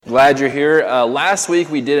Glad you're here. Last week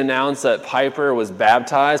we did announce that Piper was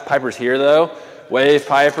baptized. Piper's here though. Wave,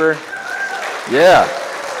 Piper. Yeah.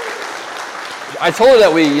 I told her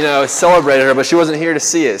that we, celebrated her, but she wasn't here to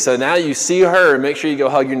see it. So now you see her, make sure you go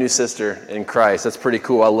hug your new sister in Christ. That's pretty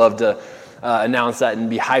cool. I love to announce that and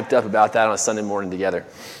be hyped up about that on a Sunday morning together.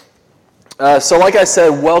 So like I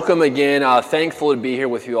said, welcome again. Thankful to be here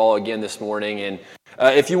with you all again this morning. And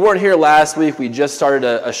if you weren't here last week, we just started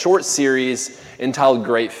a short series entitled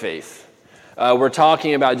Great Faith. We're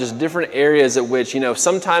talking about just different areas at which,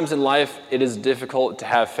 sometimes in life it is difficult to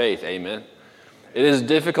have faith. Amen. It is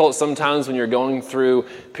difficult sometimes when you're going through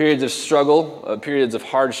periods of struggle, periods of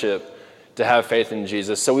hardship, to have faith in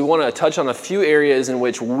Jesus. So we want to touch on a few areas in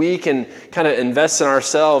which we can kind of invest in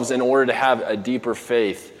ourselves in order to have a deeper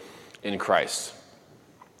faith in Christ.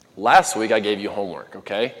 Last week I gave you homework,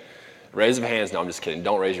 okay? Raise of hands. No, I'm just kidding.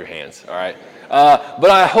 Don't raise your hands, all right? But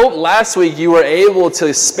I hope last week you were able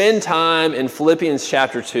to spend time in Philippians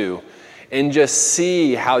chapter 2 and just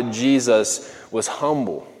see how Jesus was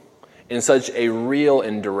humble in such a real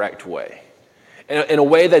and direct way. In a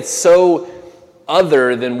way that's so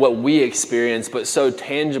other than what we experience, but so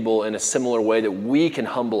tangible in a similar way that we can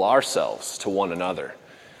humble ourselves to one another.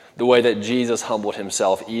 The way that Jesus humbled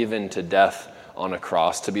himself even to death on a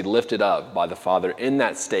cross, to be lifted up by the Father in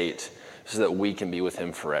that state so that we can be with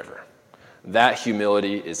him forever. That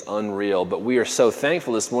humility is unreal, but we are so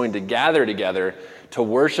thankful this morning to gather together to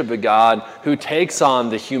worship a God who takes on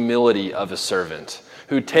the humility of a servant,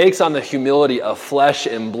 who takes on the humility of flesh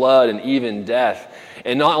and blood and even death,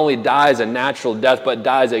 and not only dies a natural death, but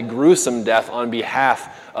dies a gruesome death on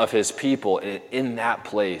behalf of his people. And in that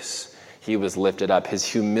place, he was lifted up. His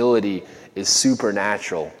humility is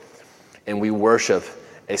supernatural, and we worship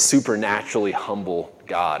a supernaturally humble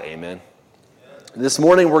God. Amen. This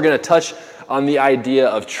morning, we're going to touch on the idea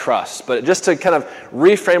of trust. But just to kind of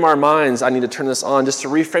reframe our minds, I need to turn this on. Just to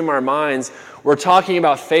reframe our minds, we're talking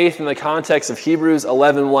about faith in the context of Hebrews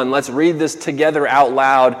 11:1. Let's read this together out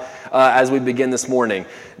loud as we begin this morning.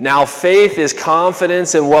 Now, faith is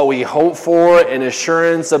confidence in what we hope for and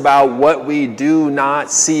assurance about what we do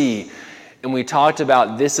not see. And we talked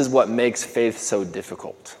about this is what makes faith so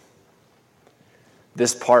difficult.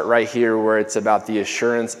 This part right here where it's about the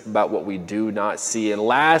assurance about what we do not see. And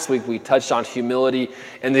last week we touched on humility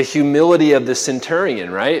and the humility of the centurion,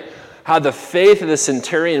 right? How the faith of the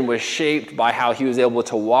centurion was shaped by how he was able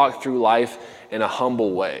to walk through life in a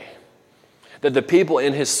humble way. That the people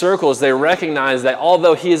in his circles, they recognized that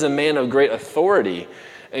although he is a man of great authority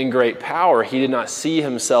and great power, he did not see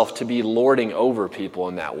himself to be lording over people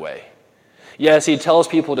in that way. Yes, he tells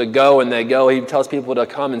people to go and they go. He tells people to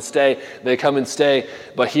come and stay. They come and stay.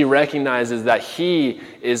 But he recognizes that he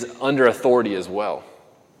is under authority as well.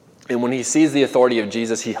 And when he sees the authority of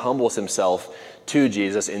Jesus, he humbles himself to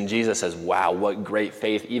Jesus. And Jesus says, wow, what great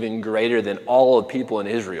faith, even greater than all of people in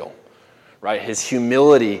Israel. Right? His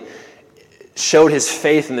humility showed his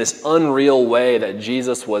faith in this unreal way that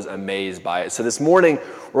Jesus was amazed by it. So this morning,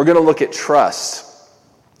 we're going to look at trust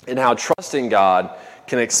and how trusting God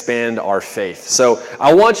can expand our faith. So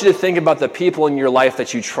I want you to think about the people in your life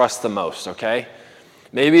that you trust the most, okay?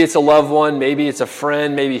 Maybe it's a loved one, maybe it's a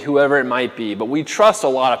friend, maybe whoever it might be, but we trust a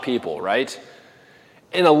lot of people, right?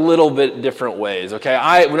 In a little bit different ways,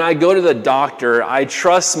 okay? When I go to the doctor, I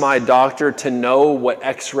trust my doctor to know what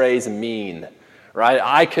x-rays mean, right?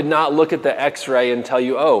 I could not look at the x-ray and tell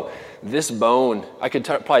you, oh, this bone, I could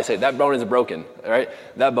probably say that bone is broken, right?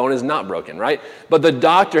 That bone is not broken, right? But the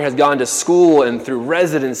doctor has gone to school and through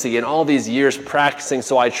residency and all these years practicing,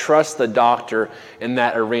 so I trust the doctor in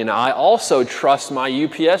that arena. I also trust my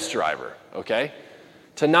UPS driver, okay,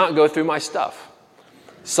 to not go through my stuff.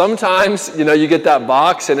 Sometimes, you get that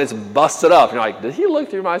box and it's busted up. You're like, did he look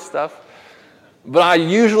through my stuff? But I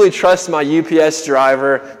usually trust my UPS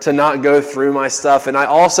driver to not go through my stuff, and I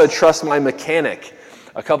also trust my mechanic.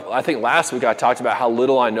 I think last week I talked about how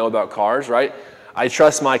little I know about cars, right? I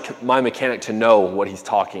trust my mechanic to know what he's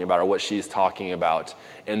talking about or what she's talking about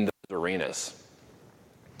in those arenas.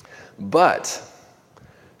 But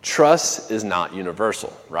trust is not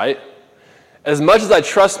universal, right? As much as I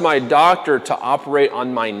trust my doctor to operate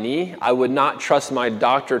on my knee, I would not trust my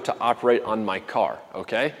doctor to operate on my car,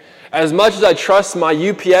 okay? As much as I trust my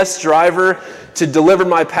UPS driver to deliver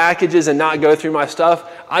my packages and not go through my stuff,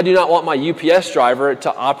 I do not want my UPS driver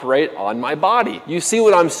to operate on my body. You see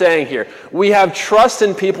what I'm saying here? We have trust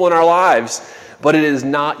in people in our lives, but it is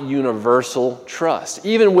not universal trust.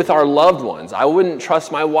 Even with our loved ones, I wouldn't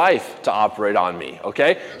trust my wife to operate on me,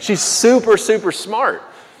 okay? She's super, super smart.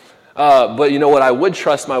 But you know what? I would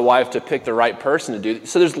trust my wife to pick the right person to do.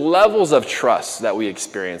 So there's levels of trust that we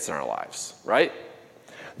experience in our lives, right?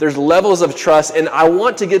 There's levels of trust, and I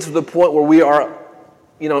want to get to the point where we are,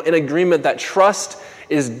 in agreement that trust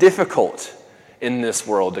is difficult in this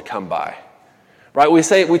world to come by. Right?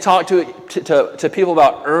 We talk to people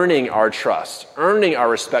about earning our trust, earning our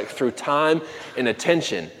respect through time and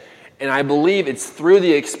attention. And I believe it's through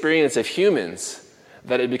the experience of humans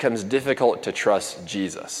that it becomes difficult to trust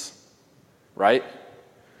Jesus. Right?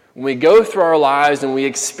 When we go through our lives and we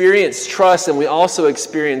experience trust and we also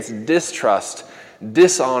experience distrust,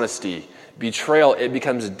 dishonesty, betrayal, it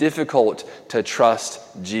becomes difficult to trust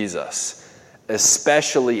Jesus,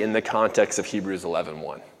 especially in the context of Hebrews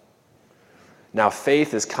 11:1. Now,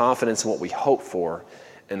 faith is confidence in what we hope for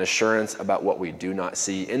and assurance about what we do not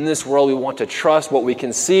see. In this world, we want to trust what we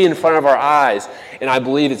can see in front of our eyes, and I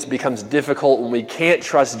believe it becomes difficult when we can't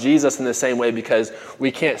trust Jesus in the same way because we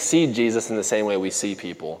can't see Jesus in the same way we see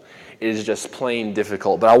people. It is just plain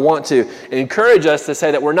difficult. But I want to encourage us to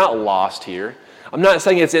say that we're not lost here. I'm not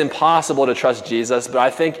saying it's impossible to trust Jesus, but I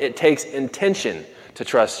think it takes intention to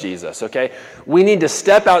trust Jesus, okay? We need to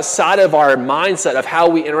step outside of our mindset of how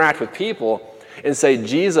we interact with people and say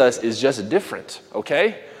Jesus is just different,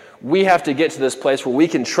 okay? We have to get to this place where we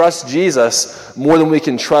can trust Jesus more than we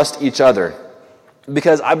can trust each other.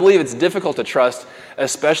 Because I believe it's difficult to trust,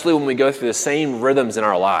 especially when we go through the same rhythms in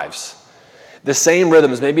our lives. The same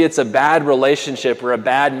rhythms. Maybe it's a bad relationship or a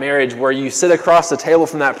bad marriage where you sit across the table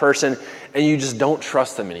from that person and you just don't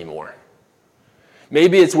trust them anymore.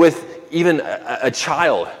 Maybe it's with even a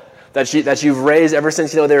child that you've raised ever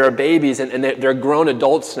since they were babies and they're grown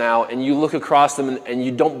adults now, and you look across them and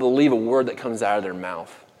you don't believe a word that comes out of their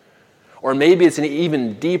mouth. Or maybe it's an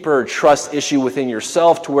even deeper trust issue within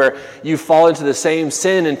yourself to where you fall into the same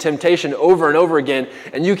sin and temptation over and over again,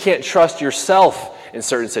 and you can't trust yourself in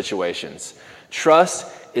certain situations. Trust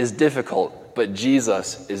is difficult, but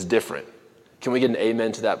Jesus is different. Can we get an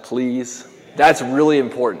amen to that, please? That's really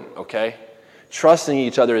important, okay? Trusting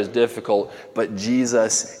each other is difficult, but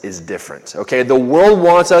Jesus is different, okay? The world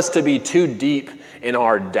wants us to be too deep in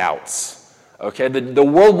our doubts, okay? The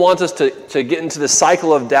world wants us to get into the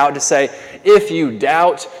cycle of doubt to say, if you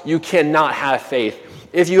doubt, you cannot have faith.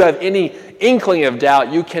 If you have any inkling of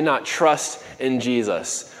doubt, you cannot trust in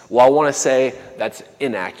Jesus. Well, I want to say that's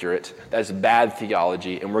inaccurate. That's bad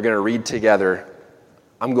theology, and we're going to read together.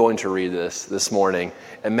 I'm going to read this morning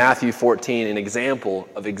in Matthew 14, an example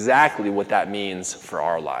of exactly what that means for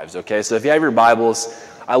our lives, okay? So if you have your Bibles,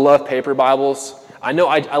 I love paper Bibles. I know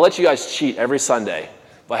I let you guys cheat every Sunday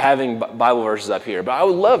by having Bible verses up here, but I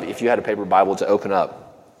would love if you had a paper Bible to open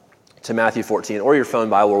up to Matthew 14 or your phone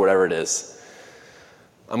Bible or whatever it is.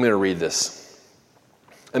 I'm going to read this.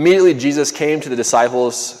 Immediately Jesus made the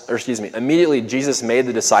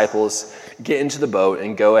disciples get into the boat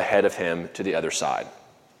and go ahead of him to the other side,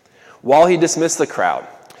 while he dismissed the crowd.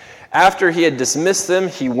 After he had dismissed them,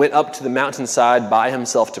 he went up to the mountainside by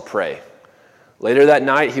himself to pray. Later that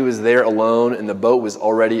night, he was there alone, and the boat was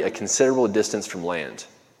already a considerable distance from land,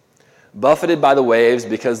 buffeted by the waves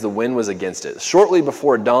because the wind was against it. Shortly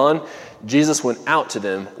before dawn, Jesus went out to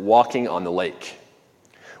them walking on the lake.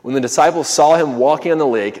 When the disciples saw him walking on the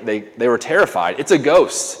lake, they were terrified. "It's a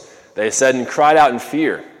ghost," they said, and cried out in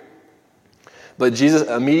fear. But Jesus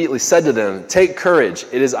immediately said to them, "Take courage,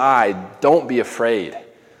 it is I, don't be afraid."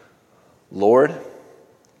 "Lord,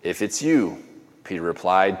 if it's you," Peter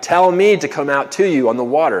replied, "tell me to come out to you on the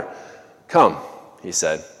water." "Come," he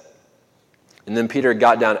said. And then Peter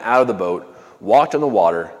got down out of the boat, walked on the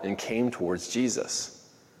water, and came towards Jesus.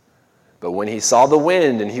 But when he saw the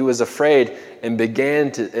wind and he was afraid and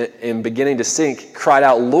beginning to sink, cried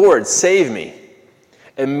out, "Lord, save me."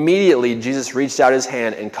 Immediately Jesus reached out his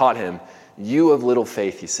hand and caught him. "You of little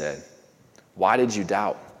faith," he said, "why did you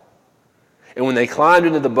doubt?" And when they climbed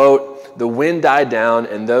into the boat, the wind died down,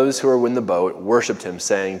 and those who were in the boat worshipped him,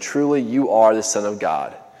 saying, "Truly you are the Son of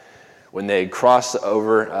God." When they had crossed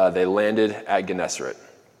over, they landed at Gennesaret.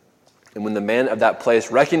 And when the men of that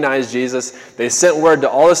place recognized Jesus, they sent word to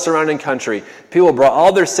all the surrounding country. People brought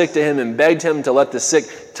all their sick to him and begged him to let the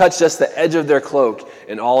sick touch just the edge of their cloak,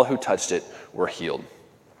 and all who touched it were healed.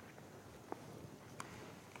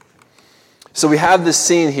 So we have this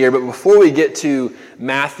scene here, but before we get to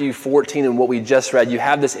Matthew 14 and what we just read, you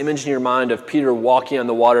have this image in your mind of Peter walking on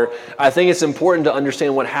the water. I think it's important to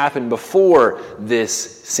understand what happened before this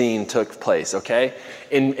scene took place, okay?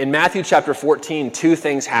 In Matthew chapter 14, two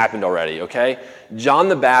things happened already, okay? John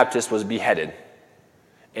the Baptist was beheaded,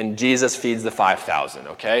 and Jesus feeds the 5,000,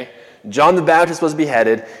 okay? John the Baptist was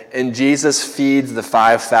beheaded, and Jesus feeds the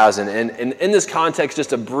 5,000. And in this context,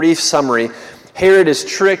 just a brief summary, Herod is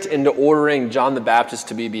tricked into ordering John the Baptist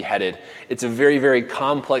to be beheaded. It's a very, very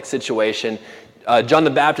complex situation. John the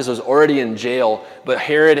Baptist was already in jail, but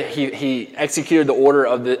Herod, he executed the order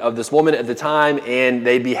of this woman at the time, and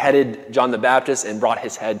they beheaded John the Baptist and brought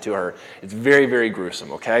his head to her. It's very, very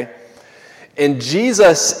gruesome, okay? And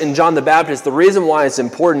Jesus and John the Baptist, the reason why it's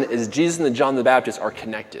important is Jesus and John the Baptist are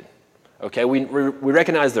connected, okay? We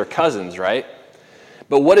recognize they're cousins, right?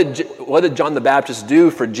 But what did John the Baptist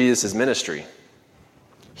do for Jesus' ministry?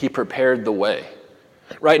 He prepared the way,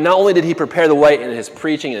 right? Not only did he prepare the way in his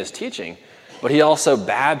preaching and his teaching, but he also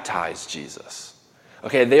baptized Jesus.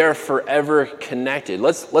 Okay, they are forever connected.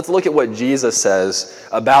 Let's look at what Jesus says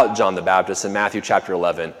about John the Baptist in Matthew chapter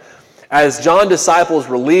 11. As John's disciples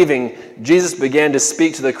were leaving, Jesus began to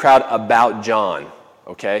speak to the crowd about John.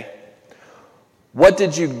 Okay? What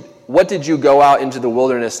did you go out into the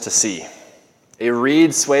wilderness to see? A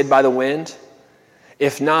reed swayed by the wind?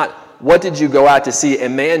 If not, what did you go out to see? A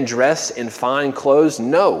man dressed in fine clothes?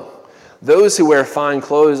 No. Those who wear fine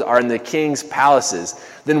clothes are in the king's palaces.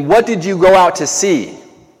 Then what did you go out to see?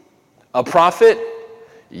 A prophet?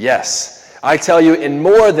 Yes. I tell you, in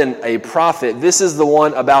more than a prophet, this is the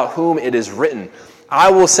one about whom it is written, I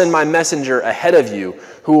will send my messenger ahead of you,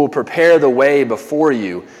 who will prepare the way before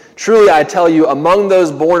you. Truly I tell you, among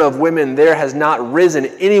those born of women, there has not risen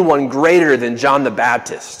anyone greater than John the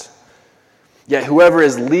Baptist. Yet whoever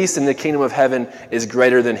is least in the kingdom of heaven is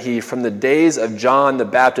greater than he. From the days of John the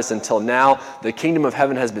Baptist until now, the kingdom of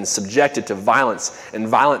heaven has been subjected to violence, and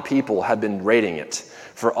violent people have been raiding it.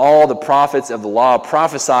 For all the prophets of the law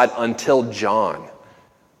prophesied until John.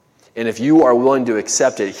 And if you are willing to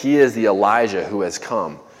accept it, he is the Elijah who has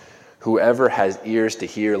come. Whoever has ears to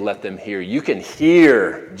hear, let them hear. You can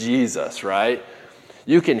hear Jesus, right?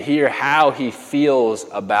 You can hear how he feels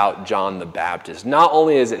about John the Baptist. Not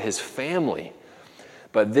only is it his family,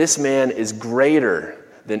 but this man is greater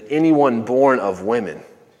than anyone born of women.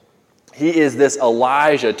 He is this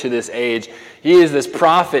Elijah to this age. He is this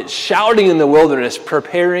prophet shouting in the wilderness,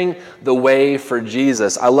 preparing the way for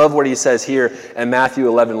Jesus. I love what he says here in Matthew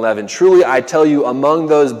 11:11. Truly, I tell you, among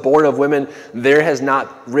those born of women, there has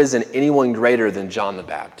not risen anyone greater than John the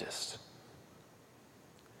Baptist.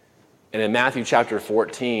 And in Matthew chapter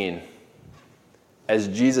 14, as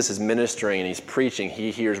Jesus is ministering and he's preaching,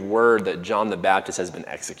 he hears word that John the Baptist has been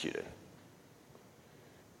executed.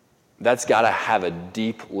 That's got to have a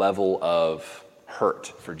deep level of hurt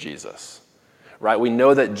for Jesus, right? We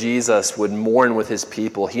know that Jesus would mourn with his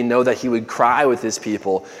people. He know that he would cry with his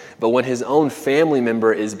people. But when his own family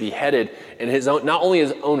member is beheaded, and not only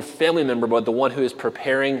his own family member, but the one who is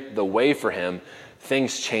preparing the way for him,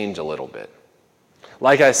 things change a little bit.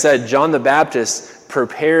 Like I said, John the Baptist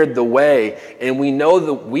prepared the way, and we know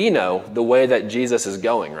the way that Jesus is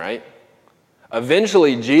going, right?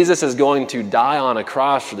 Eventually, Jesus is going to die on a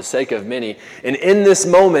cross for the sake of many. And in this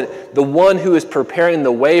moment, the one who is preparing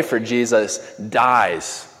the way for Jesus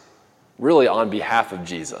dies, really on behalf of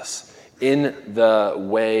Jesus, in the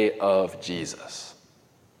way of Jesus.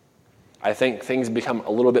 I think things become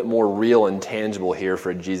a little bit more real and tangible here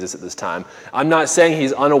for Jesus at this time. I'm not saying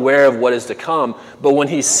he's unaware of what is to come, but when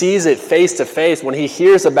he sees it face to face, when he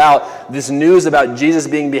hears about this news about Jesus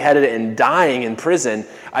being beheaded and dying in prison,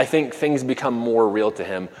 I think things become more real to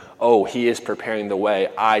him. Oh, he is preparing the way.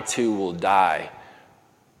 I too will die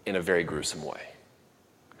in a very gruesome way.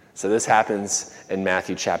 So this happens in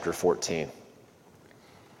Matthew chapter 14.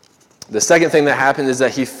 The second thing that happens is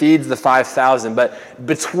that he feeds the 5,000. But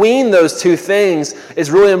between those two things, it's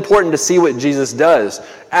really important to see what Jesus does.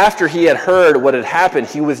 After he had heard what had happened,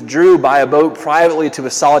 he withdrew by a boat privately to a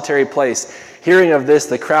solitary place. Hearing of this,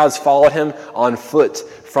 the crowds followed him on foot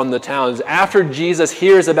from the towns. After Jesus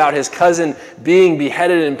hears about his cousin being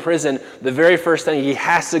beheaded in prison, the very first thing he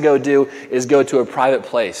has to go do is go to a private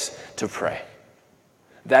place to pray.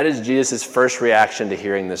 That is Jesus' first reaction to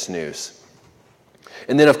hearing this news.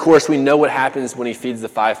 And then, of course, we know what happens when he feeds the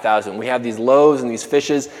 5,000. We have these loaves and these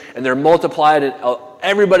fishes, and they're multiplied, and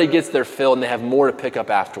everybody gets their fill, and they have more to pick up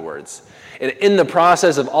afterwards. And in the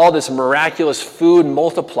process of all this miraculous food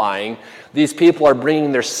multiplying, these people are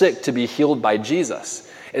bringing their sick to be healed by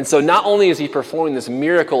Jesus. And so not only is he performing this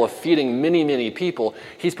miracle of feeding many, many people,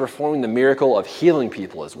 he's performing the miracle of healing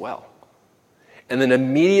people as well. And then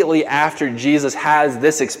immediately after Jesus has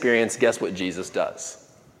this experience, guess what Jesus does?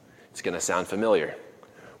 It's going to sound familiar.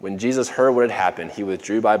 When Jesus heard what had happened, he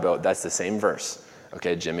withdrew by boat. That's the same verse.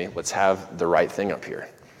 Okay, Jimmy, let's have the right thing up here.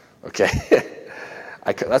 Okay?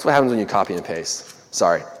 That's what happens when you copy and paste.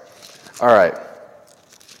 Sorry. All right.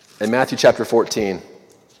 In Matthew chapter 14,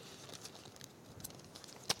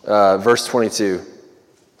 verse 22.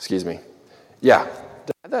 Excuse me. Yeah.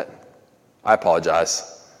 Did I have that? I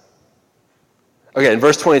apologize. Okay, in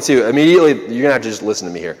verse 22, immediately, you're going to have to just listen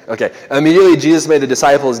to me here. Okay, immediately Jesus made the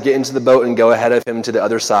disciples get into the boat and go ahead of him to the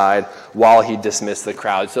other side while he dismissed the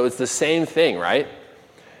crowd. So it's the same thing, right?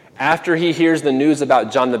 After he hears the news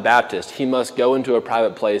about John the Baptist, he must go into a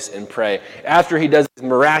private place and pray. After he does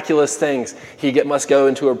miraculous things, he must go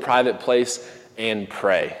into a private place and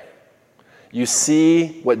pray. You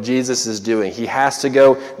see what Jesus is doing. He has to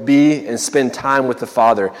go be and spend time with the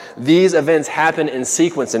Father. These events happen in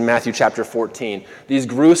sequence in Matthew chapter 14. This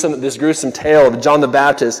gruesome tale of John the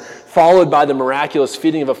Baptist, followed by the miraculous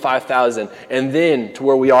feeding of the 5,000, and then to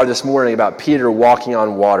where we are this morning about Peter walking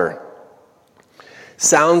on water.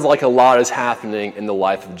 Sounds like a lot is happening in the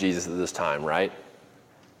life of Jesus at this time, right?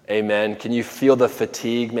 Amen. Can you feel the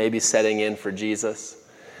fatigue maybe setting in for Jesus?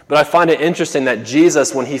 But I find it interesting that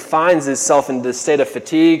Jesus, when he finds himself in this state of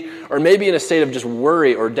fatigue, or maybe in a state of just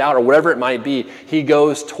worry or doubt or whatever it might be, he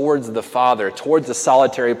goes towards the Father, towards a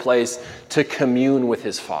solitary place to commune with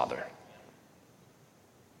his Father.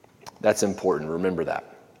 That's important. Remember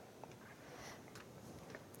that.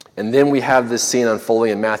 And then we have this scene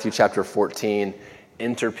unfolding in Matthew chapter 14.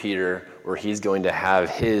 Enter Peter, where he's going to have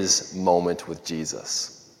his moment with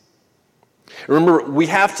Jesus. Remember, we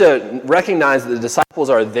have to recognize that the disciples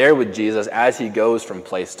are there with Jesus as he goes from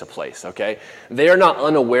place to place, okay? They are not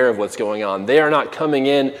unaware of what's going on. They are not coming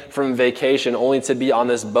in from vacation only to be on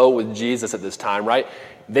this boat with Jesus at this time, right?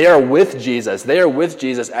 They are with Jesus. They are with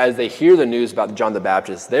Jesus as they hear the news about John the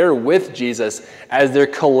Baptist. They are with Jesus as they're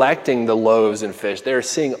collecting the loaves and fish. They are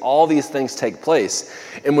seeing all these things take place.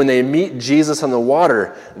 And when they meet Jesus on the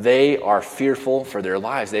water, they are fearful for their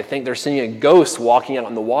lives. They think they're seeing a ghost walking out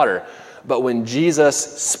on the water. But when Jesus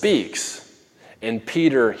speaks and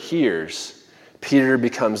Peter hears, Peter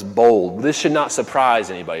becomes bold. This should not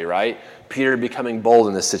surprise anybody, right? Peter becoming bold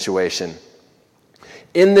in this situation.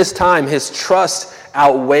 In this time, his trust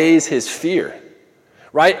outweighs his fear,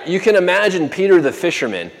 right? You can imagine Peter the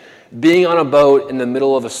fisherman being on a boat in the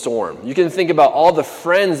middle of a storm. You can think about all the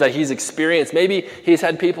friends that he's experienced. Maybe he's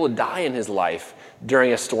had people die in his life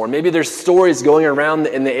during a storm. Maybe there's stories going around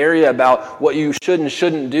in the area about what you should and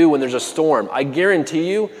shouldn't do when there's a storm. I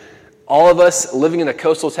guarantee you, all of us living in a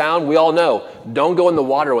coastal town, we all know, don't go in the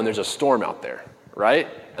water when there's a storm out there, right?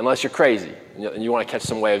 Unless you're crazy and you want to catch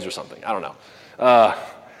some waves or something. I don't know.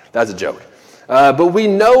 That's a joke. But we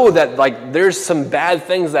know that there's some bad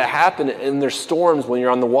things that happen and there's storms when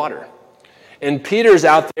you're on the water. And Peter's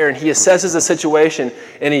out there and he assesses the situation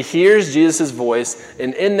and he hears Jesus' voice.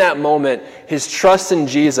 And in that moment, his trust in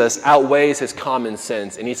Jesus outweighs his common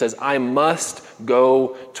sense. And he says, I must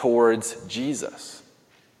go towards Jesus.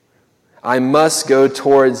 I must go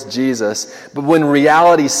towards Jesus. But when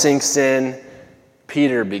reality sinks in,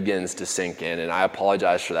 Peter begins to sink in. And I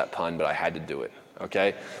apologize for that pun, but I had to do it.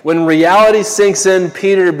 Okay? When reality sinks in,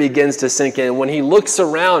 Peter begins to sink in. When he looks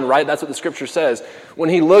around, right? That's what the scripture says. When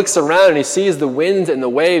he looks around and he sees the winds and the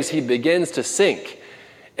waves, he begins to sink.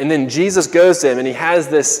 And then Jesus goes to him and he has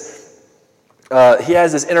this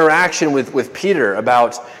interaction with Peter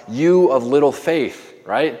about you of little faith,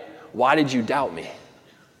 right? Why did you doubt me?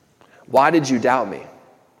 Why did you doubt me?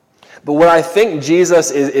 But what I think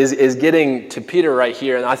Jesus is getting to Peter right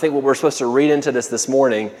here, and I think what we're supposed to read into this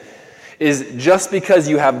morning, is just because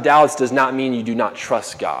you have doubts does not mean you do not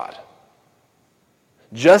trust God.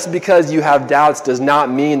 Just because you have doubts does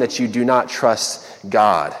not mean that you do not trust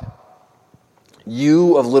God.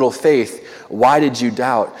 You of little faith, why did you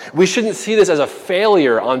doubt? We shouldn't see this as a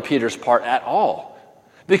failure on Peter's part at all,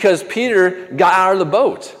 because Peter got out of the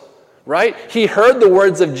boat, right? He heard the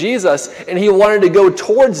words of Jesus and he wanted to go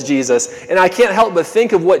towards Jesus. And I can't help but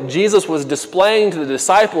think of what Jesus was displaying to the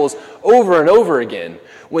disciples over and over again.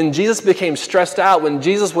 When Jesus became stressed out, when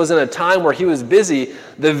Jesus was in a time where he was busy,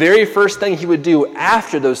 the very first thing he would do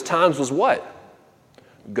after those times was what?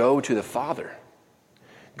 Go to the Father.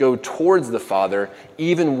 Go towards the Father,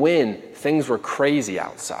 even when things were crazy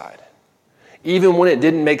outside. Even when it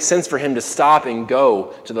didn't make sense for him to stop and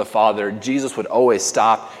go to the Father, Jesus would always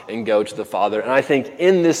stop and go to the Father. And I think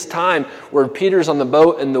in this time where Peter's on the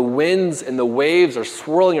boat and the winds and the waves are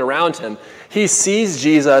swirling around him, he sees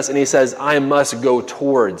Jesus and he says, I must go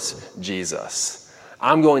towards Jesus.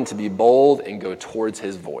 I'm going to be bold and go towards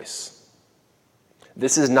his voice.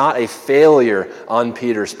 This is not a failure on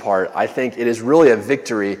Peter's part. I think it is really a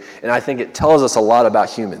victory, and I think it tells us a lot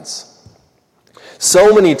about humans.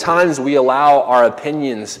 So many times we allow our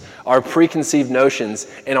opinions, our preconceived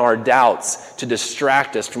notions, and our doubts to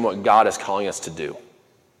distract us from what God is calling us to do.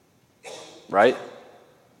 Right?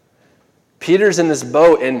 Peter's in this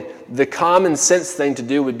boat, and the common sense thing to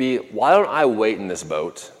do would be, why don't I wait in this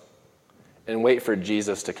boat and wait for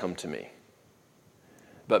Jesus to come to me?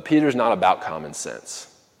 But Peter's not about common sense.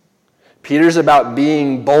 Peter's about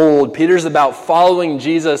being bold. Peter's about following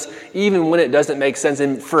Jesus even when it doesn't make sense.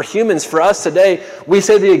 And for humans, for us today, we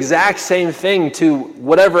say the exact same thing to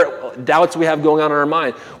whatever doubts we have going on in our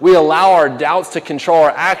mind. We allow our doubts to control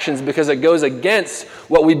our actions because it goes against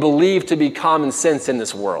what we believe to be common sense in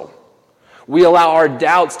this world. We allow our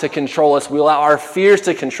doubts to control us. We allow our fears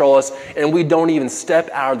to control us, and we don't even step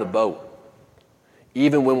out of the boat,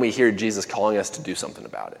 even when we hear Jesus calling us to do something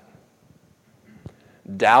about it.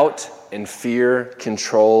 Doubt and fear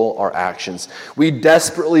control our actions. We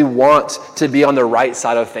desperately want to be on the right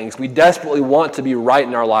side of things. We desperately want to be right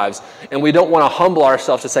in our lives. And we don't want to humble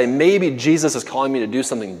ourselves to say, maybe Jesus is calling me to do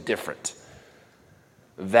something different.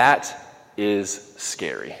 That is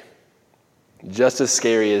scary. Just as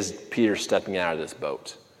scary as Peter stepping out of this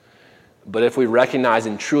boat. But if we recognize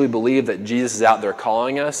and truly believe that Jesus is out there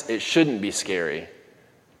calling us, it shouldn't be scary.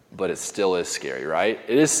 But it still is scary, right?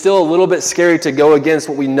 It is still a little bit scary to go against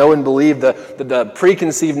what we know and believe, the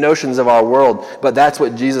preconceived notions of our world. But that's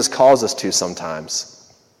what Jesus calls us to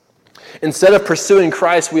sometimes. Instead of pursuing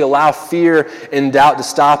Christ, we allow fear and doubt to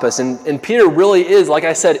stop us. And Peter really is, like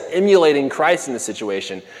I said, emulating Christ in this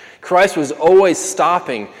situation. Christ was always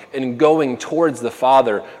stopping and going towards the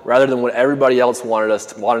Father rather than what everybody else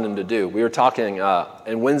wanted him to do. We were talking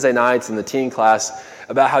in Wednesday nights in the teen class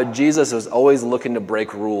about how Jesus was always looking to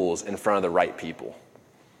break rules in front of the right people,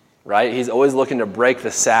 right? He's always looking to break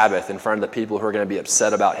the Sabbath in front of the people who are going to be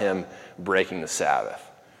upset about him breaking the Sabbath,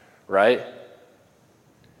 right?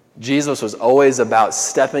 Jesus was always about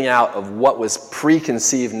stepping out of what was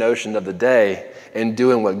preconceived notion of the day and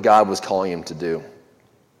doing what God was calling him to do.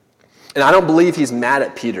 And I don't believe he's mad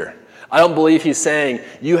at Peter. I don't believe he's saying,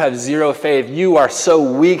 you have zero faith. You are so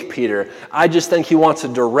weak, Peter. I just think he wants to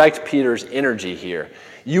direct Peter's energy here.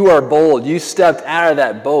 You are bold. You stepped out of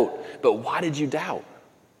that boat. But why did you doubt?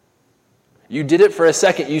 You did it for a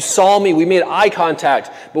second. You saw me. We made eye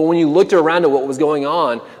contact. But when you looked around at what was going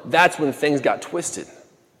on, that's when things got twisted.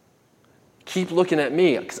 Keep looking at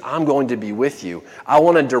me because I'm going to be with you. I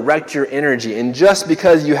want to direct your energy. And just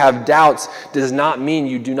because you have doubts does not mean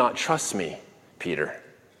you do not trust me, Peter.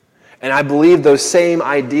 And I believe those same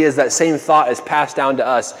ideas, that same thought is passed down to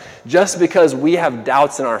us. Just because we have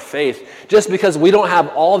doubts in our faith, just because we don't have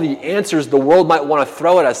all the answers the world might want to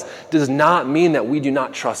throw at us, does not mean that we do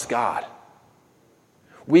not trust God.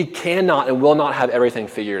 We cannot and will not have everything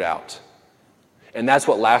figured out. And that's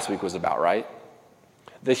what last week was about, right?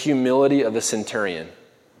 The humility of the centurion.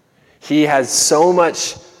 He has so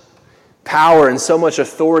much power and so much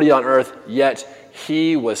authority on earth, yet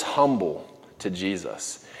he was humble to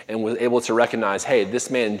Jesus and was able to recognize, hey,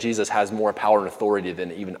 this man Jesus has more power and authority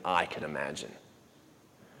than even I can imagine.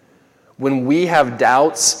 When we have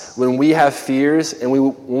doubts, when we have fears, and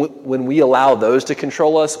when we allow those to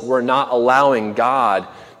control us, we're not allowing God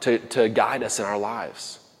to guide us in our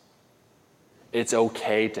lives. It's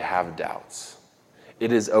okay to have doubts.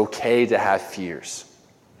 It is okay to have fears.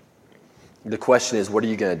 The question is, what are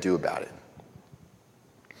you going to do about it?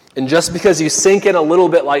 And just because you sink in a little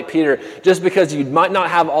bit like Peter, just because you might not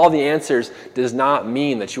have all the answers, does not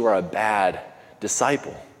mean that you are a bad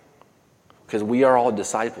disciple. Because we are all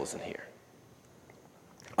disciples in here.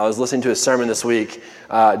 I was listening to a sermon this week.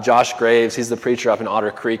 Josh Graves, he's the preacher up in Otter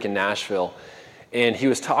Creek in Nashville. And he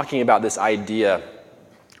was talking about this idea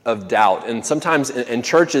of doubt. And sometimes in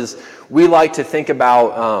churches, we like to think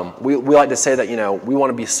about, we like to say that, we want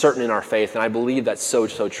to be certain in our faith. And I believe that's so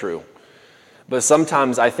true. But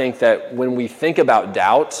sometimes I think that when we think about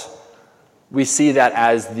doubt, we see that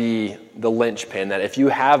as the linchpin, that if you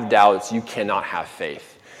have doubts, you cannot have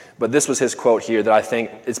faith. But this was his quote here that I think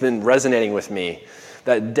it's been resonating with me,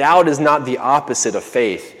 that doubt is not the opposite of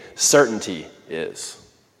faith, certainty is.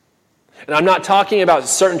 And I'm not talking about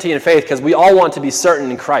certainty in faith because we all want to be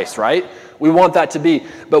certain in Christ, right? We want that to be.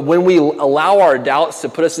 But when we allow our doubts to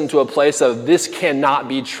put us into a place of this cannot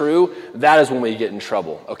be true, that is when we get in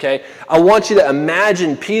trouble, okay? I want you to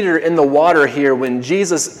imagine Peter in the water here when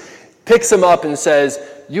Jesus picks him up and says,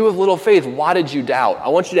 you have little faith, why did you doubt? I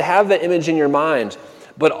want you to have that image in your mind,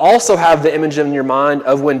 but also have the image in your mind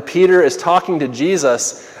of when Peter is talking to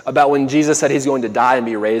Jesus about when Jesus said he's going to die and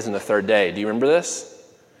be raised on the third day. Do you remember this?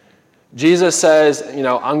 Jesus says,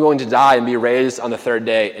 I'm going to die and be raised on the third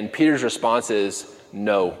day. And Peter's response is,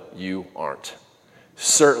 no, you aren't.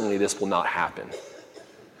 Certainly this will not happen.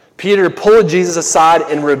 Peter pulled Jesus aside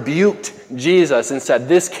and rebuked Jesus and said,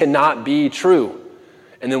 this cannot be true.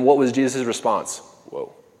 And then what was Jesus' response?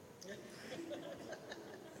 Whoa.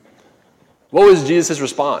 What was Jesus'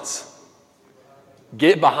 response?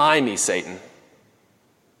 Get behind me, Satan.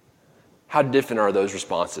 How different are those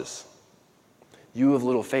responses? You of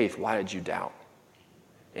little faith, why did you doubt?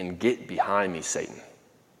 And get behind me, Satan.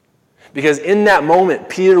 Because in that moment,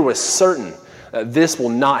 Peter was certain that this will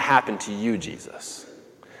not happen to you, Jesus.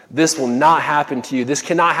 This will not happen to you. This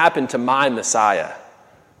cannot happen to my Messiah.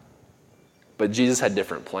 But Jesus had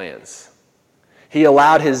different plans. He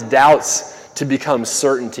allowed his doubts to become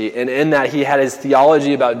certainty. And in that, he had his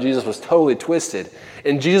theology about Jesus was totally twisted.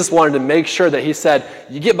 And Jesus wanted to make sure that he said,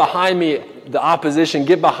 you get behind me, the opposition,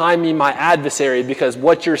 get behind me, my adversary, because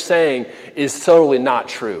what you're saying is totally not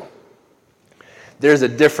true. There's a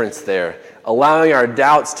difference there. Allowing our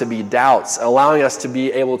doubts to be doubts, allowing us to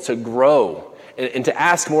be able to grow and to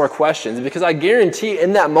ask more questions. Because I guarantee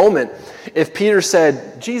in that moment, if Peter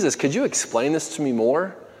said, Jesus, could you explain this to me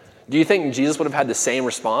more? Do you think Jesus would have had the same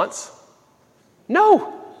response?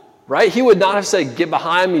 No, right? He would not have said, get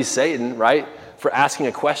behind me, Satan, right, for asking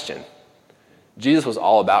a question. Jesus was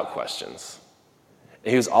all about questions.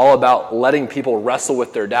 He was all about letting people wrestle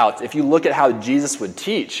with their doubts. If you look at how Jesus would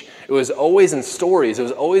teach, it was always in stories. It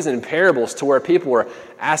was always in parables to where people were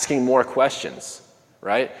asking more questions,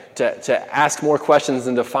 right? To ask more questions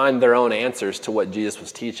and to find their own answers to what Jesus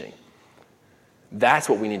was teaching. That's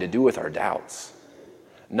what we need to do with our doubts.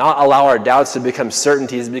 Not allow our doubts to become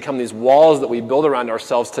certainties, become these walls that we build around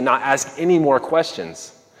ourselves to not ask any more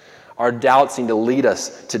questions. Our doubts need to lead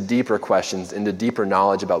us to deeper questions, into deeper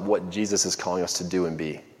knowledge about what Jesus is calling us to do and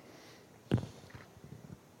be.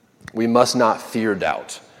 We must not fear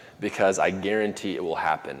doubt, because I guarantee it will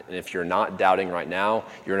happen. And if you're not doubting right now,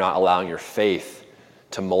 you're not allowing your faith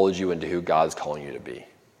to mold you into who God's calling you to be.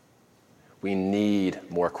 We need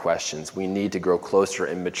more questions. We need to grow closer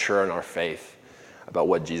and mature in our faith about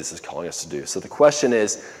what Jesus is calling us to do. So the question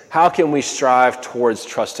is, how can we strive towards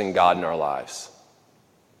trusting God in our lives?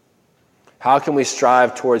 How can we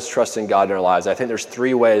strive towards trusting God in our lives? I think there's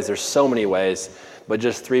 3 ways. There's so many ways, but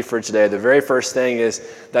just 3 for today. The very first thing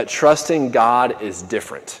is that trusting God is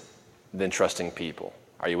different than trusting people.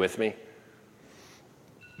 Are you with me?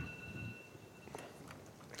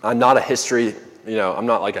 I'm not a history, I'm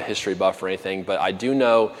not like a history buff or anything, but I do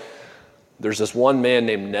know there's this one man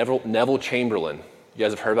named Neville Chamberlain. You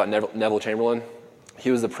guys have heard about Neville Chamberlain? He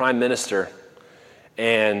was the prime minister,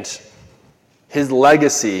 and his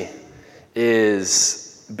legacy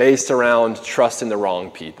is based around trusting the wrong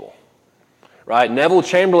people, right? Neville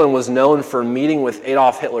Chamberlain was known for meeting with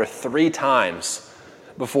Adolf Hitler 3 times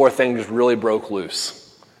before things really broke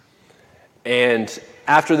loose. And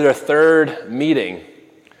after their 3rd meeting,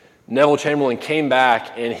 Neville Chamberlain came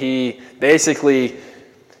back and he basically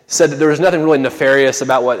said that there was nothing really nefarious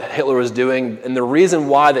about what Hitler was doing. And the reason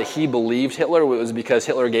why that he believed Hitler was because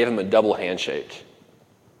Hitler gave him a double handshake.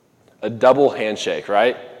 A double handshake,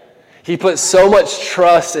 right? He put so much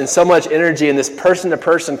trust and so much energy in this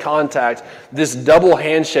person-to-person contact, this double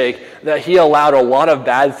handshake, that he allowed a lot of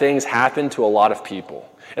bad things happen to a lot of people.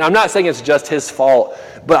 And I'm not saying it's just his fault,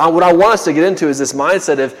 but what I want us to get into is this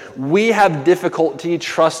mindset of we have difficulty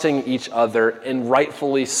trusting each other, and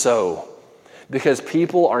rightfully so, because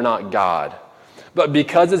people are not God. But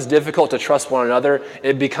because it's difficult to trust one another,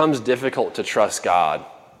 it becomes difficult to trust God.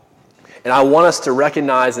 And I want us to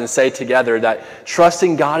recognize and say together that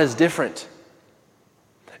trusting God is different.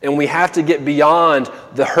 And we have to get beyond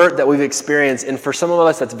the hurt that we've experienced. And for some of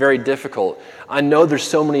us, that's very difficult. I know there's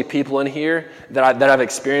so many people in here that I've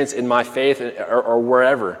experienced in my faith or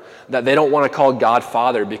wherever that they don't want to call God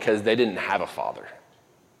Father because they didn't have a father.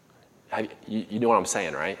 You know what I'm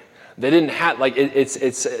saying, right? They didn't have,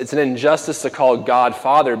 it's an injustice to call God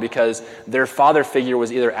Father because their father figure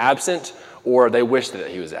was either absent or they wished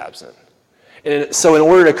that he was absent. And so in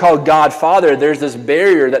order to call God Father, there's this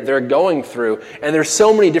barrier that they're going through. And there's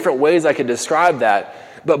so many different ways I could describe that.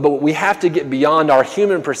 But we have to get beyond our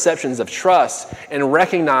human perceptions of trust and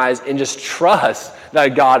recognize and just trust that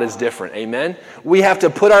God is different. Amen? We have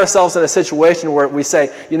to put ourselves in a situation where we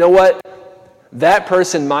say, you know what? That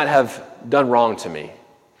person might have done wrong to me,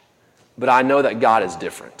 but I know that God is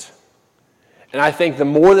different. And I think the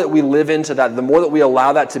more that we live into that, the more that we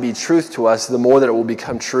allow that to be truth to us, the more that it will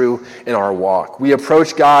become true in our walk. We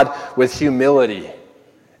approach God with humility,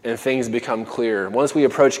 and things become clear. Once we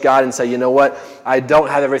approach God and say, you know what, I don't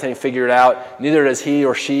have everything figured out, neither does he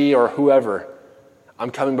or she or whoever.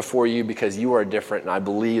 I'm coming before you because you are different, and I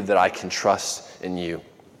believe that I can trust in you.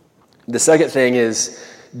 The second thing is,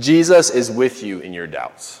 Jesus is with you in your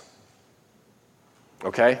doubts.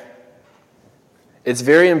 Okay? It's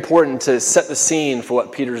very important to set the scene for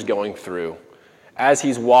what Peter's going through as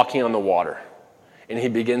he's walking on the water and he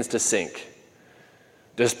begins to sink.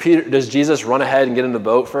 Does Jesus run ahead and get in the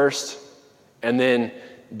boat first and then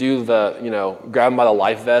do grab him by the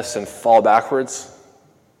life vest and fall backwards?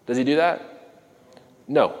 Does he do that?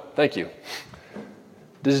 No, thank you.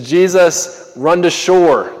 Does Jesus run to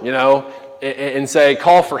shore, and say,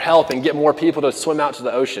 call for help and get more people to swim out to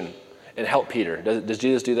the ocean and help Peter? Does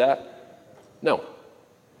Jesus do that? No.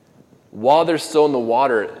 While they're still in the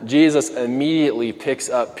water, Jesus immediately picks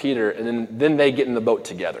up Peter, and then they get in the boat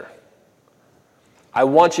together. I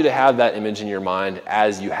want you to have that image in your mind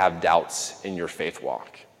as you have doubts in your faith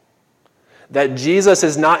walk. That Jesus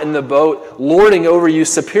is not in the boat lording over you,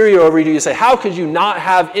 superior over you. You say, how could you not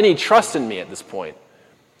have any trust in me at this point?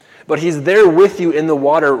 But he's there with you in the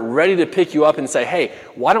water, ready to pick you up and say, hey,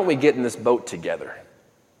 why don't we get in this boat together?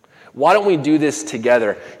 Why don't we do this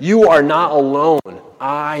together? You are not alone.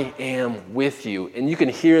 I am with you. And you can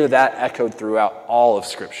hear that echoed throughout all of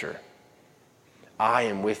Scripture. I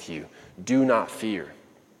am with you. Do not fear.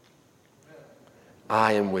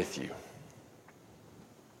 I am with you.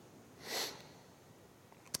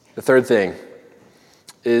 The third thing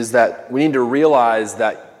is that we need to realize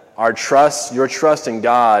that your trust in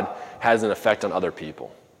God has an effect on other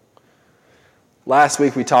people. Last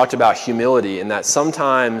week we talked about humility and that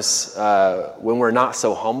sometimes when we're not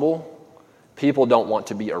so humble, people don't want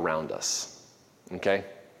to be around us, okay?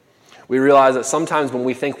 We realize that sometimes when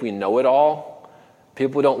we think we know it all,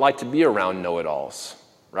 people don't like to be around know-it-alls,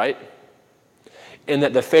 right? And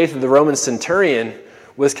that the faith of the Roman centurion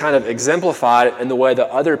was kind of exemplified in the way that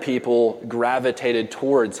other people gravitated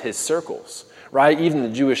towards his circles, right? Even the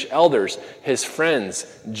Jewish elders, his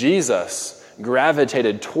friends, Jesus,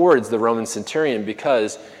 gravitated towards the Roman centurion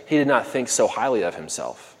because he did not think so highly of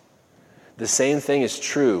himself. The same thing is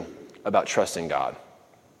true about trusting God.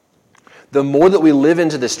 The more that we live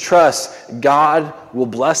into this trust, God will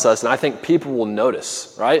bless us, and I think people will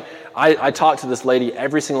notice, right? I talk to this lady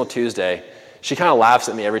every single Tuesday. She kind of laughs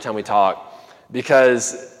at me every time we talk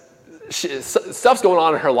because stuff's going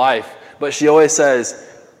on in her life, but she always says,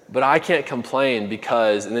 but I can't complain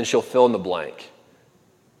because, and then she'll fill in the blank.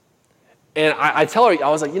 And I tell her, I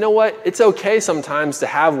was like, you know what? It's okay sometimes to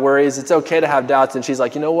have worries. It's okay to have doubts. And she's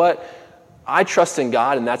like, you know what? I trust in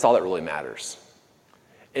God, and that's all that really matters.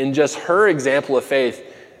 And just her example of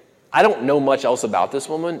faith, I don't know much else about this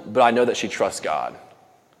woman, but I know that she trusts God.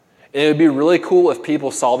 And it would be really cool if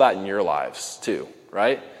people saw that in your lives too,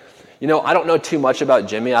 right? I don't know too much about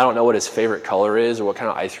Jimmy. I don't know what his favorite color is or what kind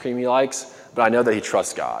of ice cream he likes, but I know that he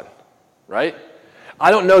trusts God, right? I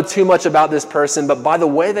don't know too much about this person, but by the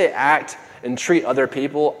way they act and treat other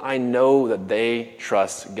people, I know that they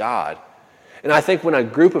trust God. And I think when a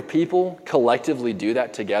group of people collectively do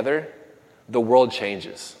that together, the world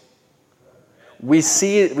changes. We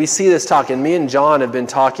see this talk, and me and John have been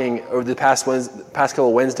talking over the past couple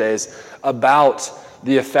of Wednesdays about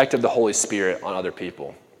the effect of the Holy Spirit on other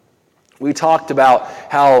people. We talked about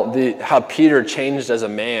how Peter changed as a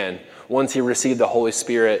man once he received the Holy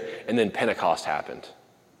Spirit, and then Pentecost happened.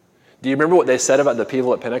 Do you remember what they said about the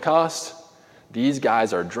people at Pentecost? These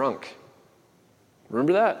guys are drunk.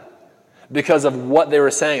 Remember that? Because of what they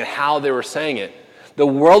were saying and how they were saying it. The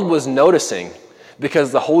world was noticing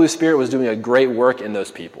because the Holy Spirit was doing a great work in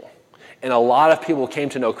those people. And a lot of people came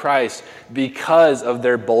to know Christ because of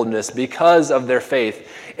their boldness, because of their faith.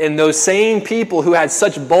 And those same people who had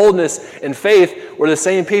such boldness and faith were the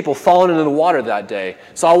same people falling into the water that day.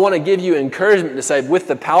 So I want to give you encouragement to say, with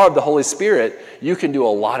the power of the Holy Spirit, you can do a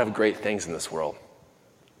lot of great things in this world.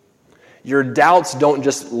 Your doubts don't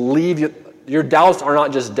just leave you. Your doubts are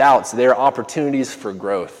not just doubts. They are opportunities for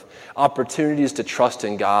growth, opportunities to trust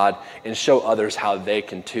in God and show others how they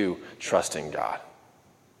can too trust in God.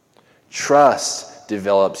 Trust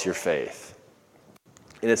develops your faith.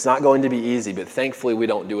 And it's not going to be easy, but thankfully we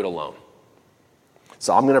don't do it alone.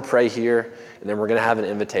 So I'm going to pray here, and then we're going to have an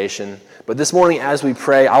invitation. But this morning as we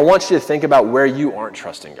pray, I want you to think about where you aren't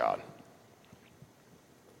trusting God.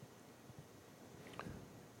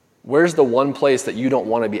 Where's the one place that you don't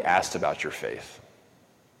want to be asked about your faith?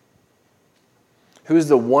 Who's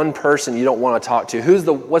the one person you don't want to talk to?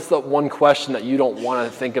 What's the one question that you don't want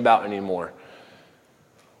to think about anymore?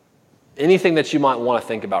 Anything that you might want to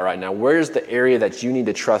think about right now, where's the area that you need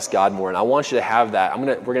to trust God more? And I want you to have that. We're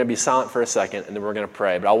going to be silent for a second, and then we're going to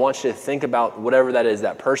pray. But I want you to think about whatever that is,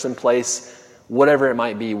 that person, place, whatever it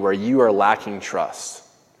might be, where you are lacking trust.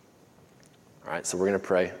 All right, so we're going to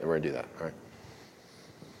pray, and we're going to do that. All right.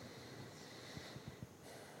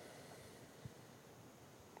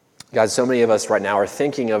 God, so many of us right now are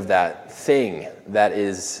thinking of that thing that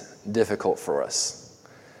is difficult for us.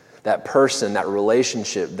 That person, that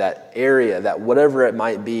relationship, that area, that whatever it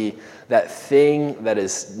might be, that thing that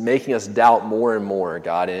is making us doubt more and more,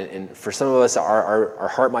 God. And for some of us, our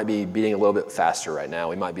heart might be beating a little bit faster right now.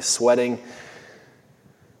 We might be sweating.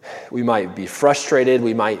 We might be frustrated.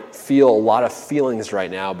 We might feel a lot of feelings right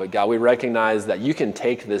now. But God, we recognize that you can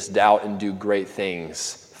take this doubt and do great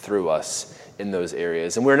things through us in those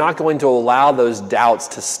areas. And we're not going to allow those doubts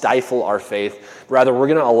to stifle our faith. Rather, we're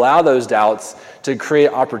going to allow those doubts to create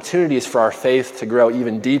opportunities for our faith to grow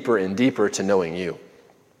even deeper and deeper to knowing you.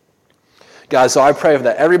 God, so I pray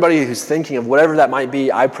that everybody who's thinking of whatever that might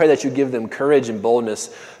be, I pray that you give them courage and boldness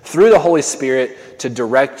through the Holy Spirit to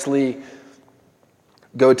directly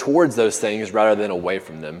go towards those things rather than away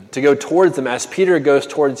from them. To go towards them as Peter goes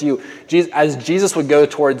towards you. As Jesus would go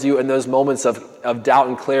towards you in those moments of doubt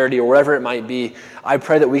and clarity or whatever it might be, I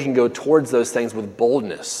pray that we can go towards those things with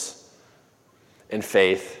boldness and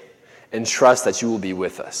faith and trust that you will be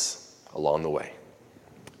with us along the way.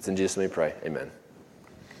 It's in Jesus' name we pray. Amen.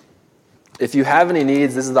 If you have any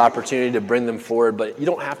needs, this is the opportunity to bring them forward, but you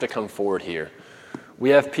don't have to come forward here. We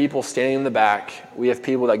have people standing in the back. We have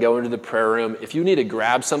people that go into the prayer room. If you need to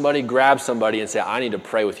grab somebody and say, I need to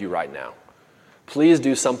pray with you right now. Please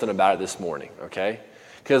do something about it this morning, okay?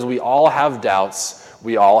 Because we all have doubts.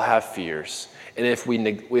 We all have fears. And if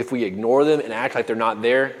we ignore them and act like they're not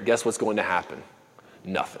there, guess what's going to happen?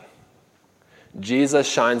 Nothing. Jesus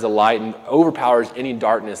shines a light and overpowers any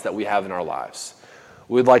darkness that we have in our lives.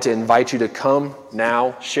 We'd like to invite you to come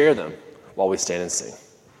now, share them while we stand and sing.